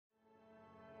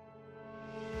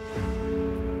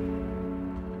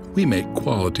We make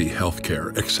quality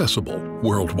healthcare accessible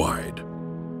worldwide.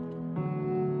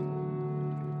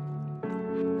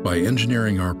 By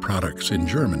engineering our products in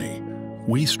Germany,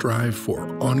 we strive for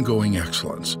ongoing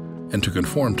excellence and to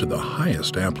conform to the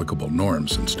highest applicable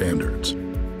norms and standards.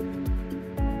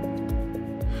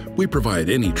 We provide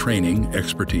any training,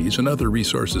 expertise, and other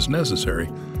resources necessary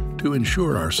to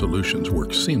ensure our solutions work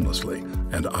seamlessly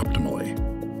and optimally.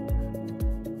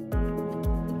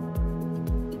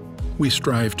 We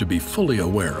strive to be fully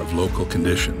aware of local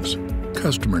conditions,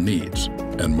 customer needs,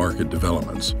 and market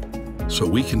developments, so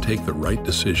we can take the right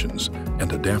decisions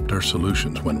and adapt our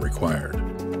solutions when required.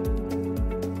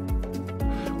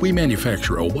 We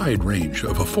manufacture a wide range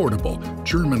of affordable,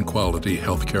 German-quality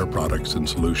healthcare products and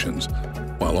solutions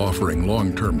while offering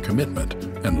long-term commitment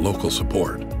and local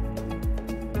support.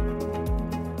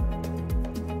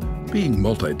 Being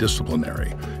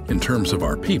multidisciplinary in terms of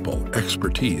our people,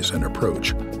 expertise, and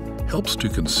approach helps to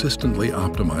consistently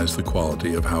optimize the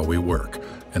quality of how we work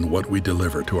and what we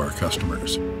deliver to our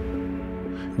customers.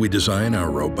 We design our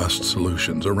robust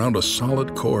solutions around a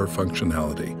solid core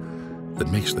functionality that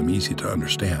makes them easy to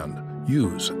understand,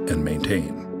 use, and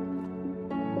maintain.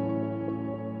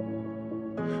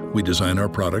 We design our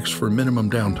products for minimum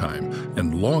downtime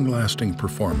and long-lasting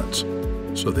performance,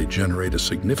 so they generate a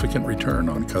significant return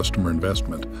on customer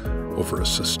investment over a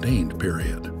sustained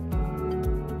period.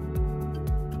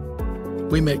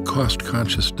 We make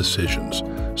cost-conscious decisions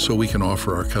so we can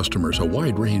offer our customers a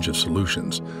wide range of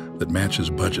solutions that matches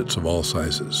budgets of all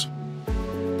sizes.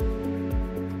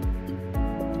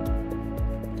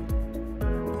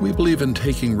 We believe in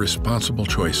taking responsible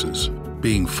choices,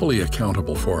 being fully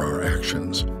accountable for our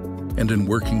actions, and in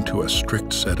working to a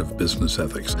strict set of business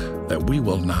ethics that we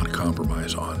will not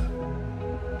compromise on.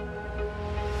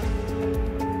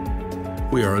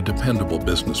 We are a dependable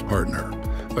business partner,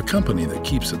 a company that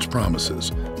keeps its promises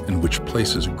and which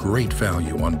places great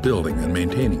value on building and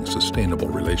maintaining sustainable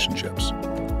relationships.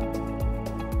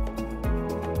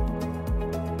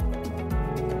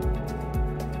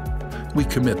 We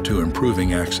commit to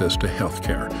improving access to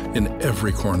healthcare in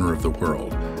every corner of the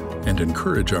world and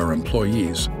encourage our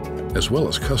employees, as well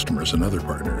as customers and other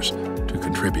partners, to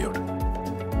contribute.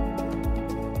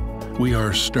 We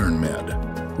are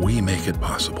SternMed. We make it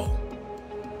possible.